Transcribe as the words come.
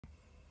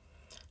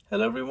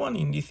Hello everyone,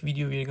 in this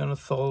video we are going to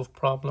solve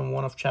problem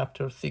 1 of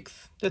chapter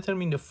 6.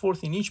 Determine the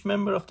force in each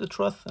member of the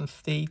truss and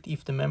state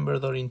if the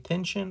members are in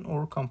tension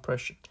or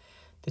compression.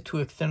 The two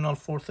external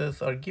forces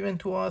are given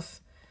to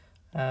us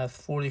as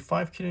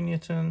 45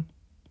 kilonewton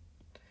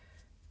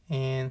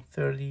and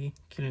 30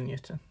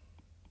 kilonewton.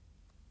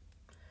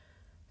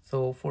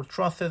 So for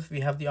trusses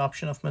we have the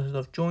option of method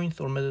of joints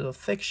or method of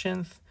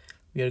sections.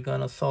 We are going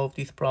to solve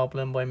this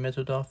problem by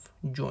method of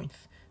joints.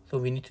 So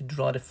we need to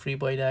draw the free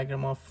body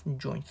diagram of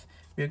joints.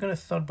 We are going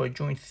to start by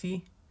joint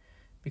C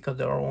because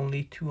there are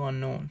only two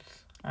unknowns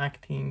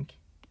acting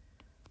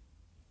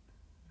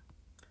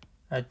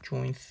at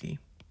joint C.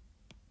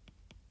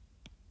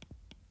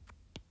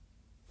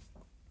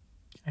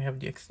 I have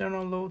the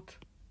external load,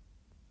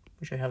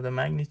 which I have the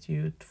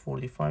magnitude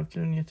 45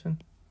 kilonewton.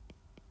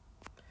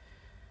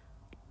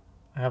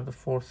 I have the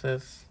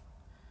forces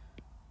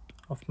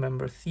of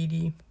member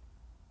CD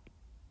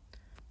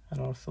and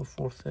also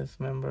forces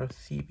member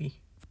CB.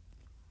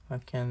 I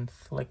can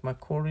select my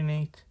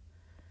coordinate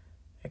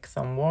X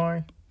and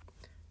Y.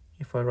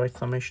 If I write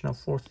summation of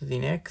forces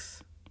in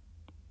X,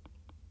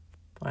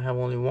 I have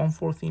only one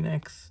force in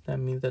X. That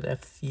means that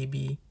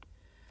FCB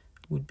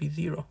would be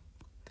 0.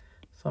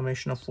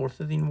 Summation of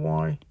forces in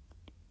Y,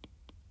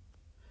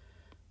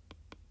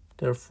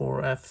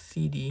 therefore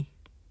FCD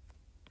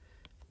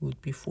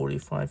would be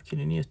 45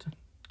 kilonewton.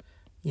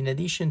 In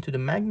addition to the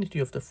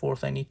magnitude of the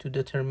force, I need to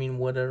determine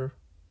whether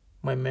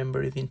my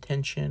member is in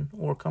tension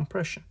or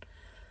compression.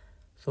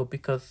 So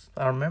because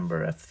our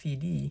member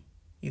FCD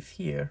is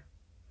here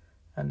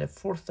and the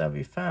force that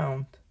we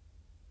found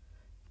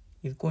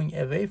is going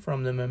away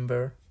from the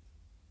member,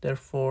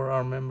 therefore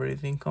our member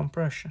is in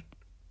compression.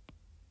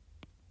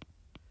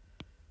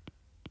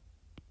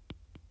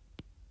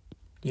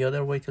 The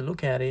other way to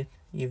look at it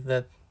is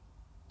that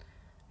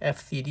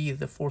FCD is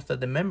the force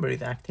that the member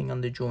is acting on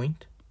the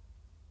joint.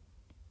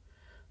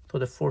 So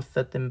the force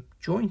that the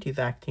joint is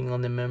acting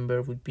on the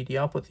member would be the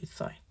opposite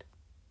side.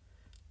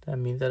 That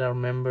means that our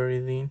member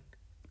is in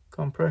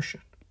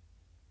compression.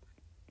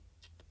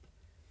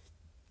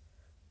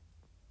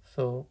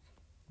 So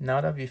now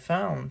that we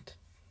found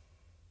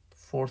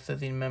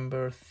forces in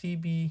member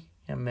CB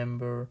and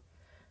member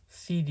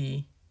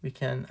CD, we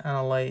can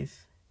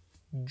analyze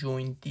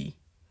joint D.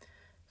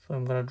 So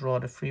I'm going to draw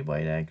the free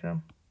body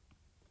diagram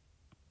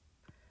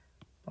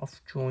of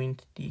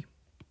joint D.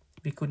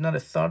 We could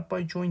not start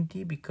by joint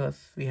D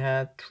because we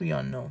had 3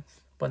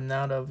 unknowns. But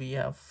now that we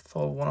have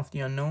solved one of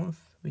the unknowns,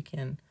 we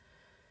can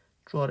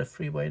draw the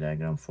free body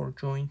diagram for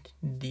joint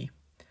D.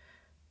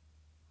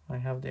 I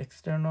have the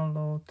external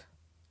load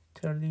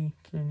 30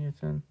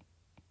 kilonewton.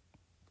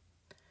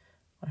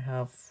 I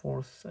have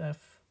force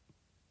F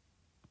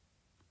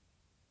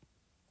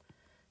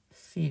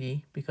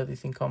CD because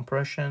it's in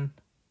compression,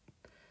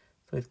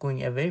 so it's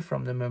going away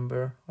from the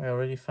member. I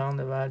already found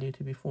the value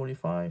to be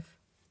 45.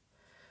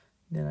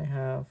 Then I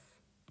have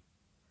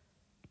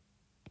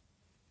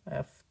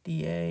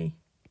FDA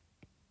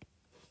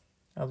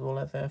as well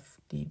as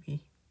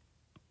FDB.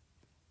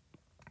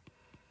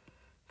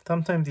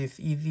 Sometimes it's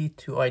easy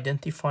to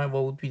identify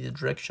what would be the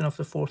direction of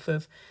the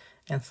forces,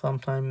 and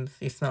sometimes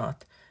it's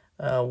not.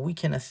 We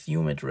can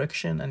assume a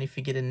direction, and if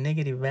we get a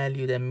negative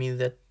value, that means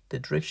that the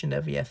direction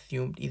that we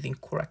assumed is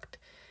incorrect.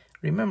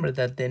 Remember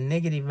that the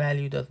negative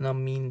value does not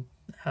mean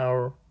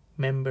our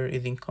member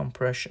is in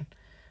compression,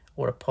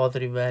 or a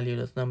positive value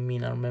does not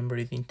mean our member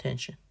is in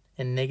tension.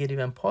 And negative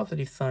and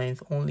positive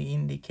signs only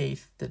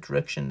indicate the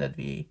direction that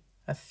we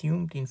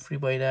assumed in free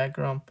body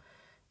diagram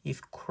is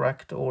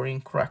correct or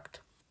incorrect.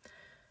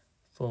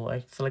 So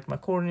I select my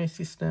coordinate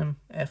system,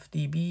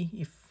 FDB.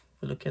 If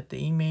we look at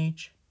the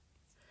image,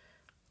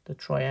 the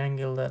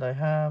triangle that I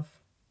have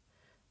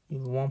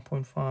is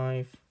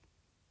 1.5,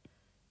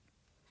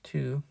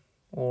 2,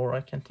 or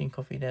I can think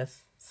of it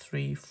as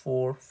 3,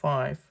 4,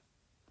 5.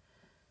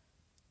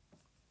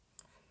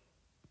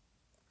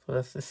 So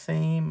that's the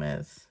same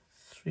as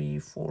 3,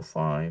 4,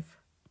 5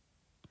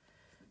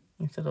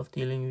 instead of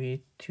dealing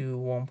with 2,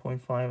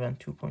 1.5 and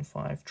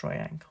 2.5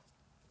 triangle.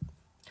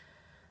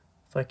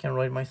 So I can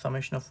write my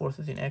summation of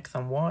forces in X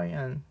and Y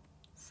and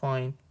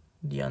find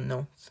the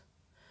unknowns.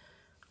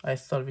 I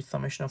start with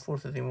summation of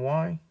forces in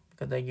Y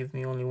because that gives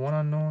me only one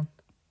unknown.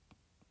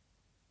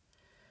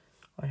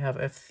 I have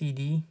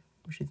FCD,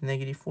 which is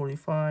negative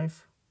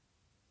 45,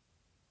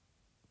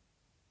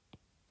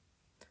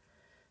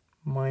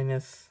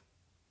 minus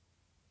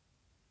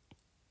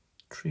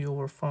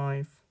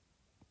 3/5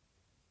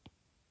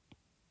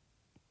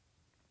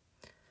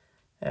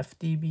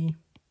 FDB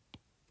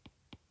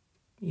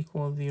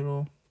equals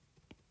 0.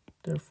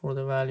 Therefore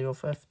the value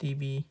of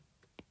FDB,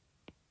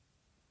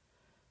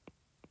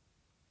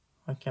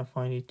 I can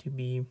find it to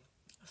be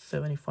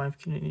 75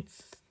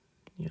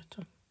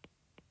 kilonewton.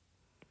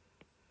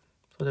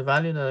 So the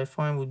value that I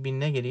find would be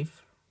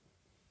negative.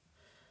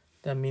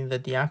 That means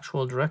that the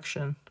actual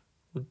direction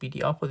would be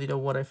the opposite of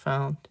what I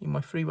found in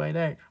my free body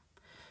diagram.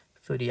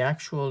 So the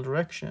actual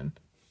direction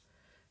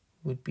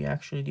would be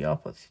actually the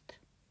opposite,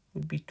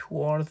 would be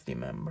towards the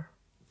member.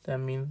 That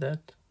means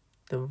that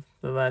the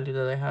value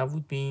that I have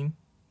would be in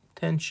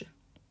tension.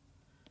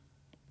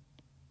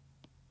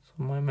 So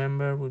my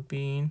member would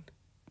be in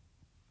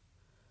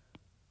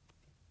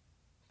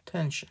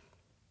tension.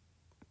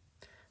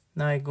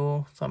 Now I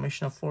go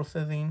summation of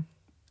forces in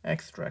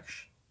x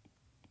direction.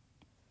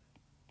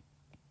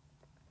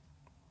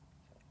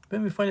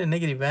 When we find a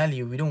negative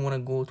value, we don't want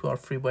to go to our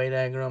free body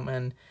diagram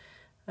and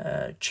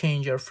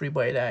change our free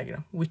body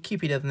diagram. We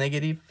keep it as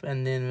negative,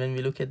 and then when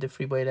we look at the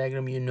free body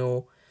diagram, you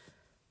know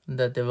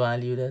that the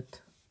value,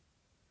 that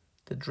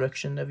the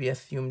direction that we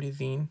assumed is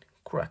in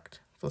correct.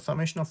 So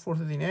summation of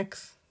forces in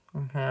x, I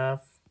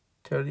have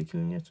 30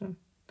 kilonewton.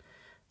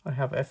 I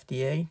have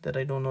FDA that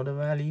I don't know the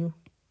value,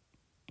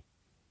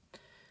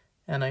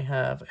 and I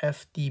have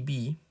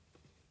FDB.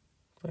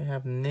 So I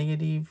have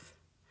negative,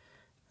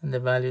 and the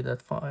value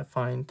that I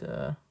find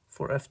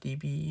for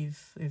FDB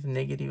is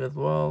negative as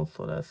well.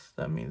 So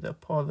that means a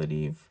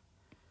positive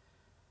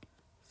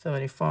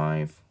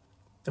 75.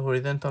 The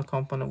horizontal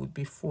component would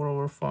be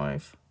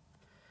 4/5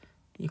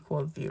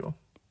 equals 0.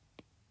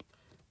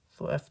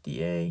 So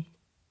FDA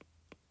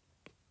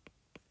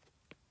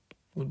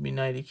would be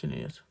 90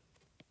 kilonewton.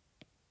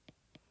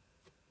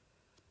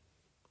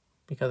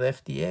 Because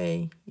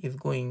FDA is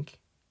going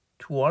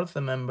towards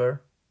the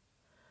member,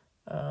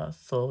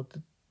 so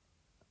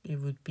it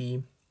would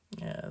be,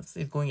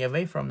 it's going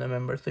away from the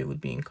member, so it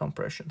would be in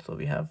compression. So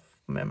we have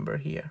member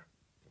here.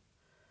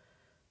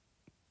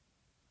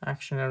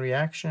 Action and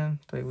reaction,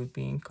 so it would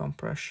be in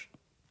compression.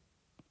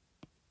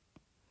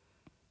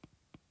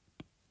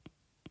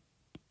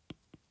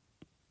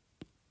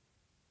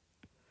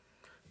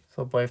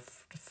 So by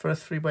the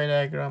first free body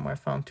diagram, I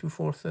found two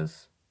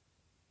forces.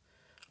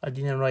 I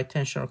didn't write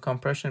tension or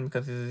compression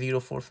because it's a zero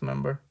force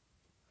member.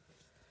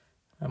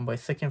 And by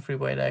second free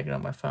body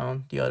diagram, I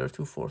found the other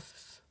two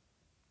forces.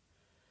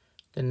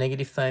 The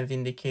negative signs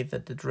indicate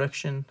that the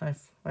direction I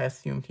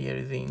assumed here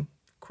is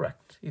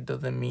incorrect. It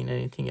doesn't mean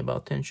anything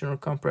about tension or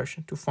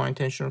compression. To find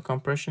tension or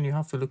compression, you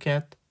have to look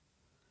at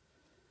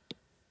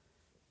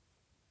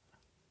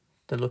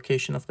the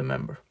location of the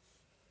member.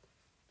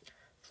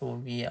 So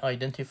we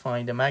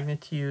identify the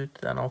magnitude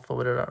and also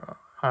whether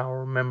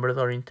our members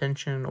are in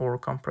tension or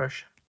compression.